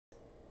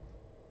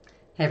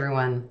Hey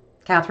everyone,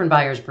 Catherine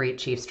Byers-Breet,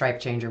 Chief Stripe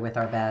Changer with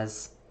our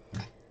Bez.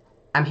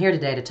 I'm here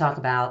today to talk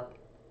about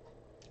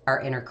our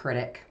inner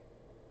critic.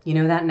 You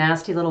know that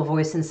nasty little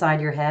voice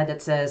inside your head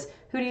that says,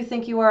 who do you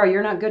think you are?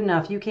 You're not good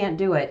enough. You can't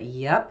do it.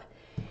 Yep.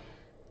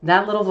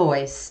 That little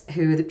voice,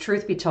 who, the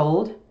truth be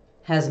told,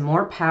 has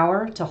more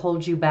power to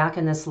hold you back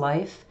in this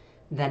life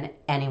than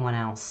anyone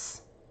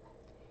else.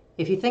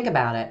 If you think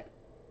about it,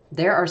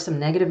 there are some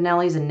negative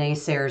Nellies and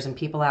naysayers and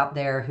people out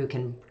there who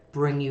can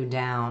bring you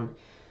down.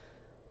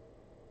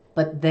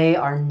 But they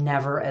are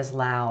never as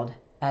loud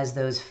as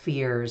those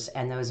fears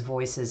and those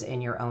voices in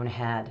your own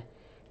head.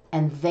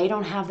 And they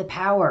don't have the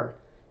power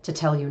to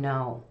tell you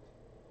no.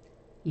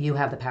 You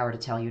have the power to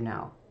tell you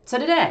no. So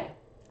today,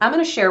 I'm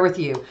going to share with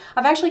you,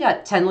 I've actually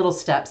got 10 little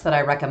steps that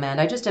I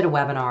recommend. I just did a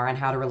webinar on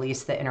how to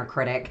release the inner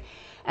critic.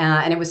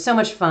 And it was so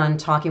much fun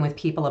talking with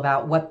people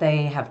about what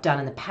they have done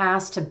in the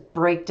past to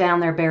break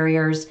down their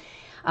barriers.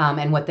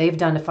 And what they've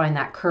done to find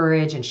that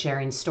courage, and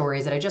sharing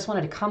stories that I just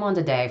wanted to come on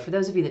today. For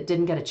those of you that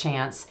didn't get a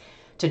chance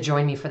to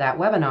join me for that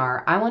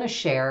webinar, I want to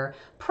share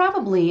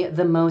probably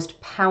the most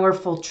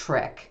powerful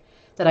trick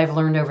that I've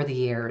learned over the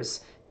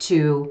years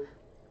to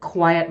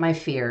quiet my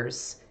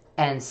fears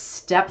and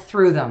step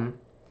through them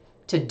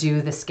to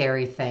do the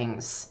scary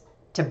things,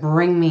 to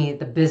bring me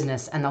the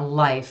business and the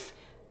life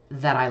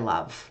that I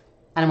love.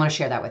 And I want to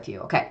share that with you.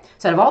 Okay,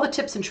 so out of all the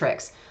tips and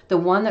tricks, the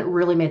one that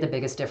really made the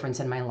biggest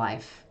difference in my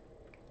life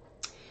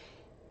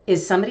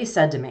is somebody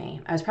said to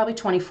me, I was probably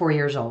 24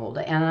 years old,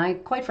 and I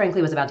quite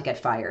frankly was about to get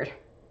fired.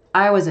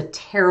 I was a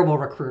terrible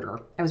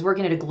recruiter. I was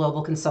working at a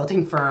global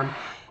consulting firm,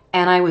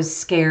 and I was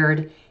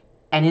scared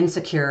and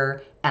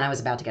insecure, and I was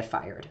about to get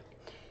fired.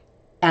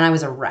 And I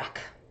was a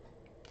wreck.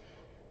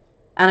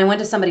 And I went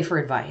to somebody for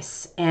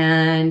advice,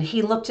 and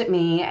he looked at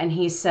me and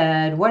he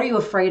said, what are you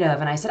afraid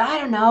of? And I said, I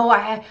don't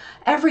know,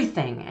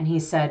 everything. And he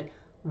said,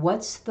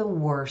 what's the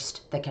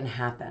worst that can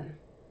happen?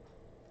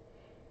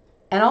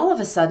 And all of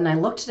a sudden I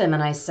looked at him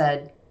and I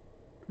said,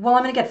 well,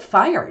 I'm going to get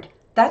fired.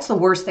 That's the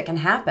worst that can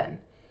happen.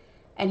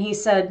 And he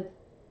said,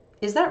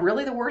 is that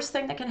really the worst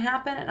thing that can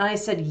happen? And I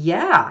said,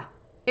 yeah,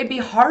 it'd be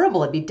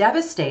horrible. It'd be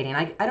devastating.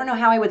 I don't know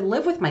how I would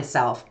live with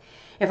myself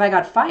if I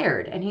got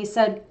fired. And he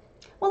said,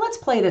 well, let's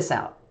play this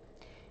out.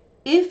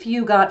 If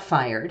you got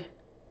fired,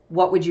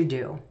 what would you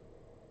do?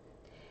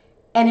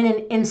 And in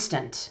an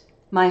instant,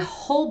 my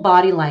whole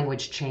body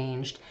language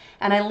changed.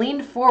 And I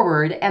leaned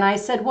forward and I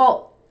said,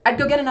 well, I'd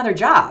go get another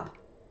job.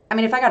 I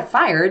mean, if I got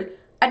fired,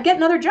 I'd get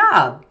another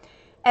job.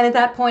 And at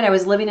that point, I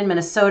was living in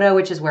Minnesota,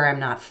 which is where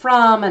I'm not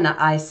from. And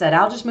I said,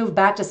 I'll just move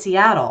back to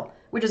Seattle,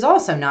 which is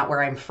also not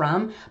where I'm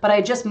from. But I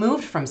had just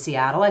moved from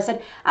Seattle. I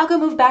said, I'll go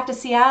move back to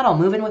Seattle,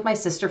 move in with my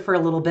sister for a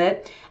little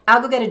bit.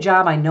 I'll go get a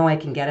job I know I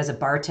can get as a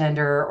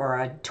bartender or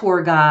a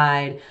tour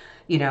guide,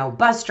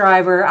 bus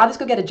driver. I'll just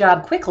go get a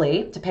job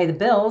quickly to pay the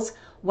bills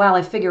while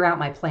I figure out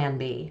my plan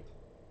B.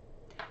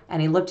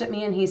 And he looked at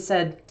me and he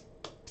said,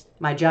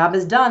 my job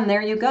is done.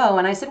 There you go.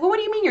 And I said, well, what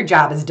do you mean your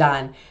job is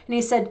done? And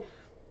he said,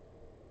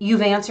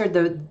 you've answered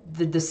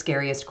the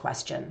scariest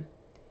question.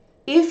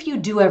 If you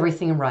do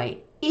everything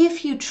right,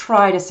 if you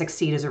try to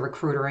succeed as a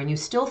recruiter and you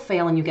still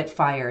fail and you get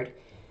fired,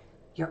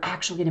 you're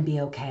actually going to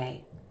be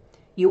okay.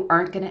 You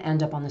aren't going to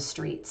end up on the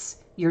streets.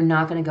 You're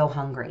not going to go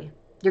hungry.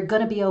 You're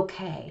going to be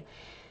okay.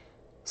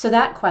 So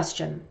that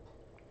question,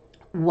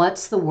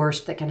 what's the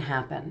worst that can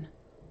happen,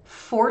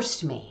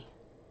 forced me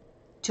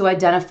to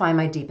identify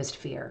my deepest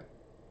fear.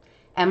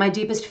 And my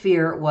deepest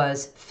fear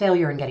was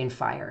failure and getting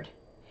fired.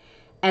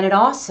 And it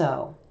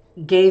also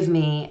gave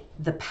me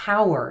the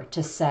power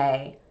to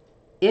say,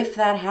 if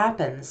that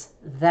happens,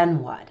 then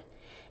what?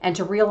 And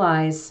to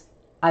realize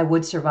I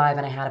would survive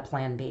and I had a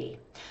plan B.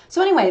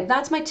 So anyway,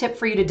 that's my tip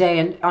for you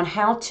today on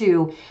how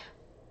to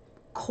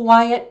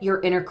quiet your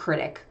inner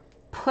critic,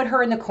 put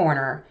her in the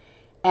corner,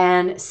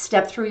 and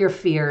step through your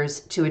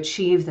fears to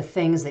achieve the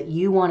things that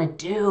you want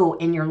to do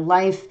in your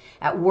life,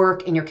 at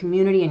work, in your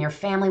community, in your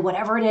family,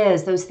 whatever it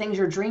is, those things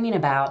you're dreaming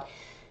about.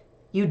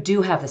 You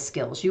do have the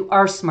skills. You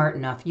are smart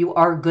enough. You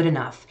are good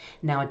enough.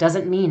 Now, it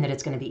doesn't mean that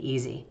it's going to be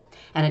easy.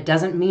 And it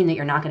doesn't mean that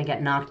you're not going to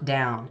get knocked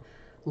down.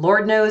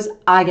 Lord knows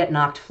I get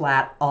knocked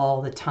flat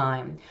all the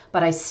time.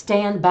 But I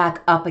stand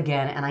back up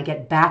again and I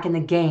get back in the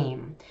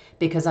game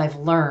because I've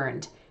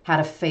learned how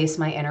to face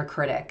my inner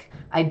critic,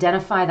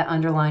 identify the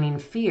underlying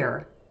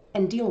fear,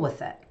 and deal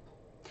with it.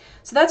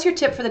 So that's your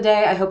tip for the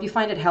day. I hope you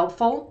find it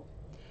helpful.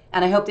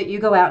 And I hope that you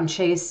go out and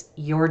chase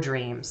your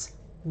dreams,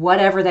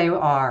 whatever they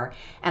are.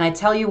 And I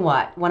tell you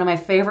what, one of my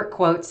favorite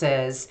quotes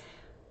is,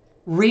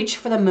 reach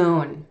for the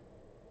moon.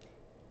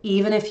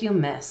 Even if you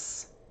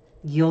miss,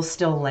 you'll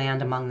still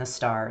land among the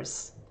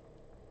stars.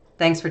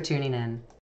 Thanks for tuning in.